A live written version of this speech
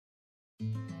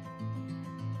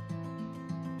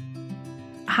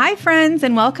Hi, friends,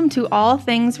 and welcome to All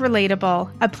Things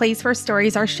Relatable, a place where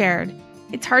stories are shared.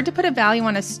 It's hard to put a value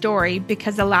on a story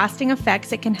because the lasting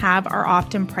effects it can have are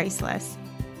often priceless.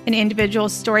 An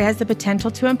individual's story has the potential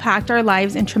to impact our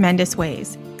lives in tremendous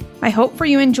ways. My hope for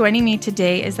you in joining me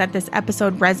today is that this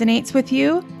episode resonates with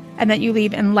you and that you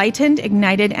leave enlightened,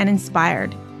 ignited, and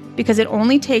inspired, because it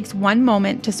only takes one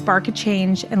moment to spark a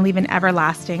change and leave an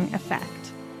everlasting effect.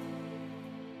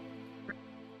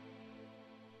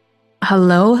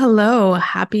 Hello.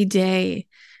 Happy day.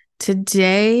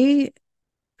 Today,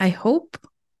 I hope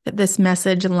that this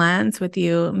message lands with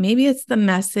you. Maybe it's the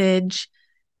message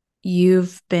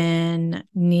you've been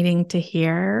needing to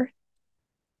hear.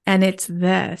 And it's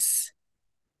this: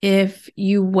 if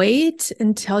you wait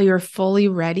until you're fully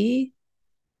ready,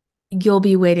 you'll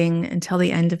be waiting until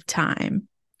the end of time.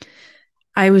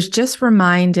 I was just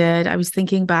reminded, I was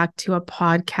thinking back to a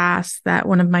podcast that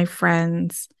one of my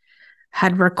friends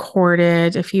had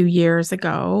recorded a few years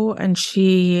ago, and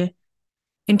she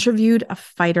interviewed a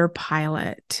fighter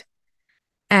pilot.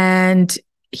 And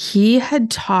he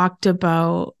had talked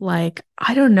about, like,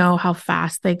 I don't know how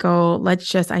fast they go.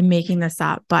 I'm making this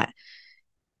up, but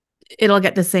it'll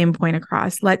get the same point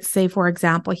across. Let's say, for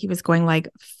example, he was going like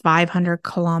 500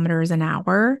 kilometers an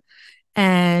hour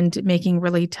and making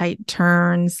really tight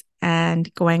turns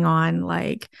and going on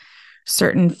like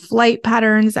certain flight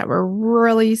patterns that were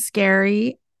really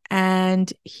scary.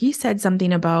 And he said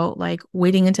something about like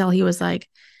waiting until he was like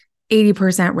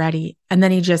 80% ready. And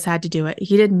then he just had to do it.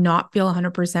 He did not feel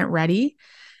 100% ready.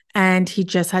 And he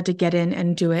just had to get in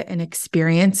and do it and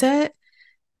experience it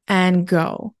and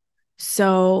go.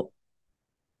 So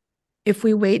if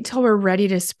we wait till we're ready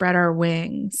to spread our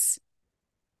wings,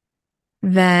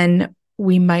 then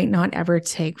we might not ever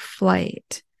take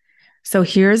flight. So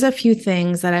here's a few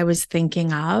things that I was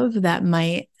thinking of that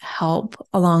might help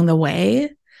along the way.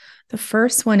 The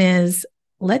first one is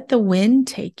let the wind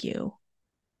take you.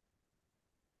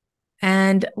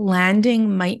 And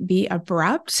landing might be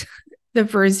abrupt the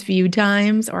first few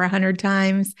times or 100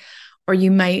 times, or you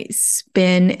might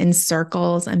spin in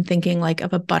circles. I'm thinking like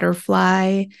of a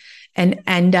butterfly and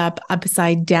end up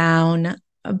upside down,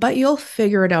 but you'll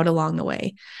figure it out along the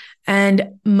way.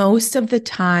 And most of the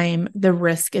time, the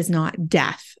risk is not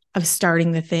death of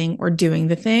starting the thing or doing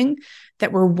the thing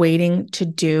that we're waiting to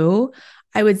do.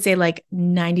 I would say like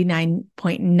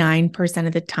 99.9%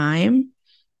 of the time,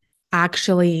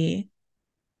 actually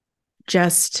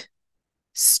just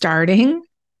starting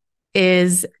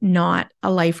is not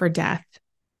a life or death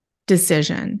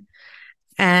decision.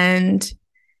 And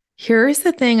here's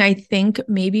the thing I think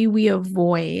maybe we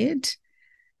avoid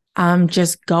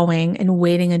just going and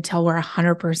waiting until we're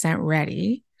 100%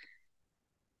 ready,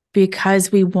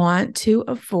 because we want to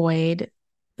avoid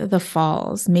the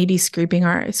falls, maybe scraping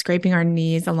our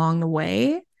knees along the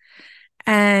way.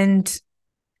 And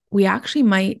we actually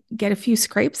might get a few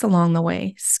scrapes along the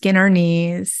way, skin our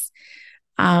knees,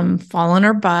 fall on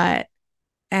our butt.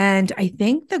 And I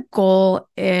think the goal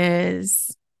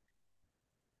is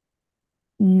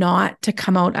not to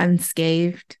come out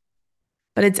unscathed,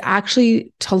 but it's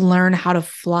actually to learn how to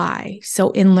fly.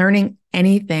 So in learning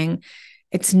anything,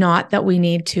 it's not that we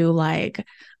need to like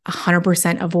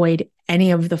 100% avoid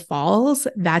any of the falls.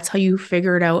 That's how you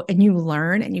figure it out and you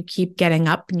learn and you keep getting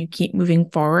up and you keep moving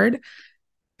forward.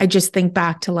 I just think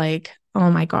back to like, oh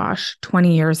my gosh,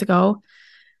 20 years ago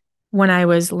when I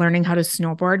was learning how to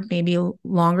snowboard, maybe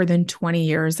longer than 20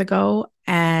 years ago.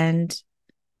 And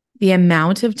the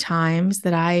amount of times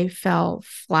that I fell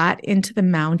flat into the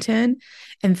mountain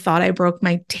and thought I broke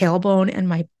my tailbone and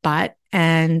my butt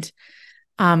and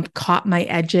caught my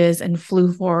edges and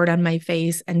flew forward on my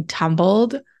face and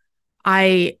tumbled,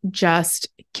 I just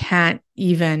can't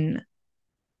even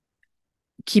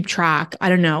keep track. I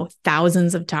don't know,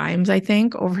 thousands of times, I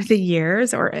think, over the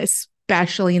years, or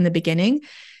especially in the beginning.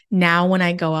 Now, when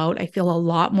I go out, I feel a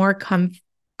lot more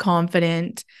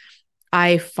confident.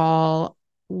 I fall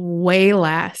way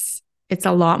less. It's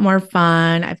a lot more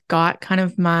fun. I've got kind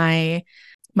of my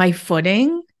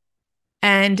footing.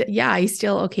 And yeah, I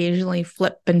still occasionally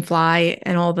flip and fly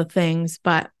and all the things,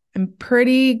 but I'm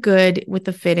pretty good with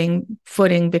the footing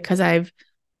because I've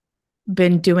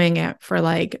been doing it for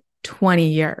like 20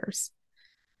 years.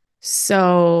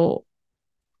 So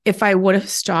if I would have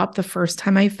stopped the first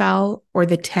time I fell, or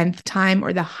the 10th time,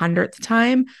 or the 100th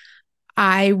time,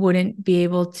 I wouldn't be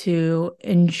able to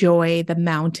enjoy the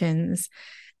mountains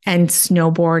and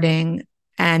snowboarding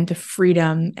and the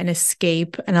freedom and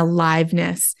escape and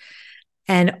aliveness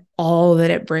and all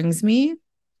that it brings me.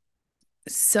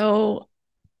 So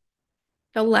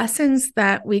the lessons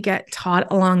that we get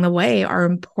taught along the way are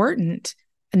important.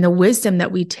 and the wisdom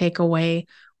that we take away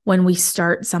when we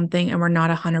start something and we're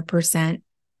not 100%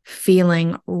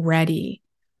 feeling ready.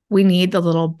 We need the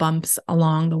little bumps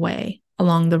along the way,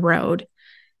 along the road,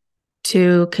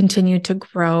 to continue to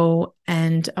grow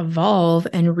and evolve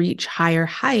and reach higher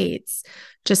heights.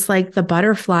 Just like the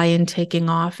butterfly in taking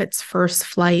off its first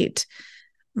flight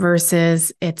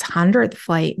versus its 100th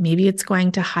flight. Maybe it's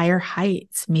going to higher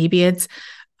heights. Maybe it's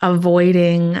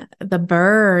avoiding the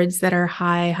birds that are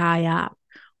high up,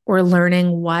 or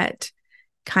learning what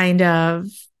kind of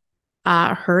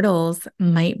hurdles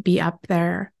might be up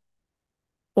there,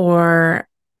 or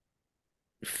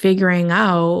figuring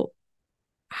out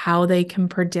how they can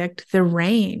predict the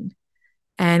rain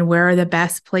and where are the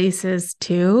best places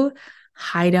to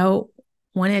hide out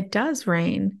when it does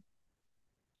rain.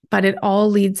 But it all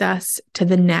leads us to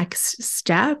the next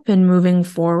step in moving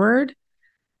forward.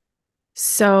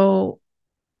 So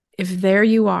if there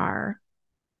you are,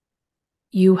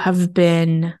 you have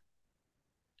been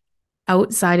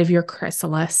outside of your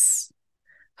chrysalis,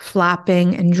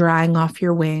 flapping and drying off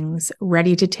your wings,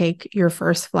 ready to take your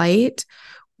first flight,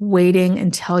 waiting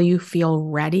until you feel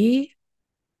ready.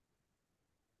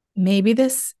 Maybe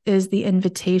this is the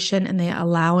invitation and the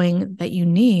allowing that you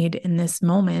need in this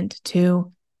moment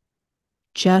to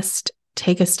just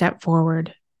take a step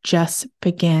forward, just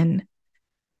begin.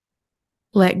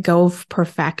 Let go of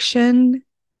perfection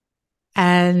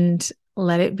and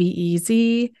let it be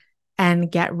easy,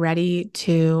 and get ready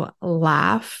to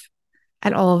laugh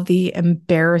at all of the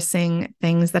embarrassing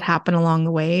things that happen along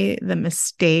the way, the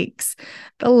mistakes,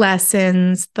 the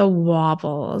lessons, the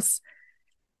wobbles,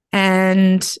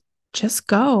 and just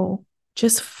go,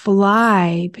 just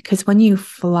fly. Because when you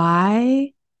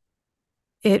fly,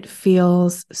 it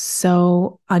feels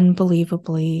so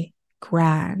unbelievably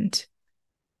grand.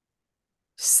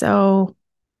 So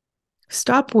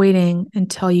stop waiting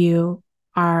until you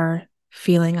are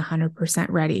feeling 100%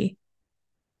 ready,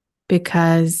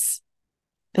 because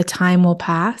the time will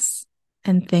pass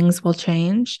and things will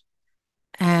change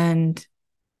and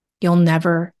you'll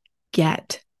never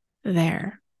get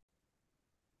there.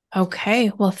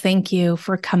 Okay, well, thank you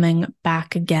for coming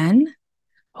back again.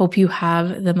 Hope you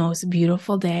have the most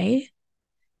beautiful day.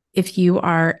 If you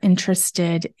are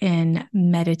interested in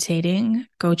meditating,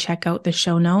 go check out the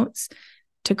show notes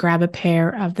to grab a pair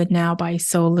of the Now by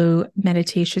Solu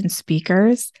meditation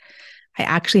speakers. I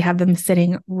actually have them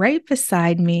sitting right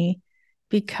beside me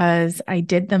because I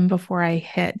did them before I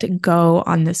hit go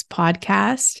on this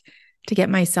podcast to get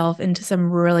myself into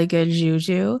some really good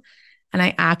juju. And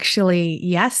I actually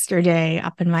yesterday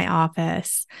up in my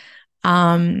office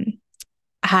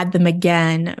had them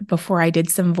again before I did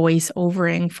some voice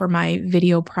overing for my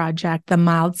video project, The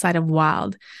Mild Side of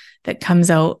Wild, that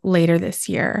comes out later this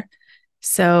year.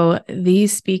 So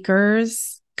these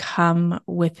speakers come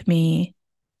with me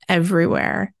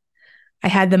everywhere. I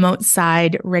had them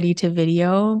outside ready to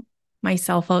video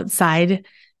myself outside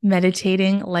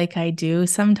meditating like I do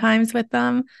sometimes with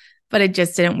them, but it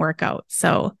just didn't work out.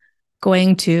 So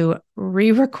going to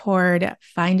re-record,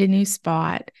 find a new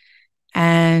spot,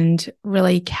 and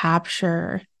really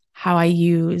capture how I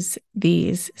use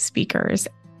these speakers.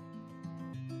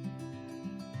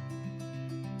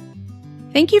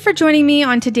 Thank you for joining me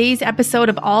on today's episode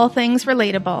of All Things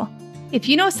Relatable. If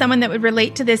you know someone that would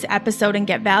relate to this episode and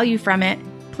get value from it,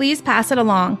 please pass it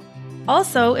along.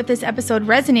 Also, if this episode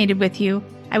resonated with you,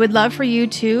 I would love for you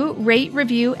to rate,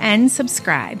 review, and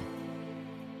subscribe.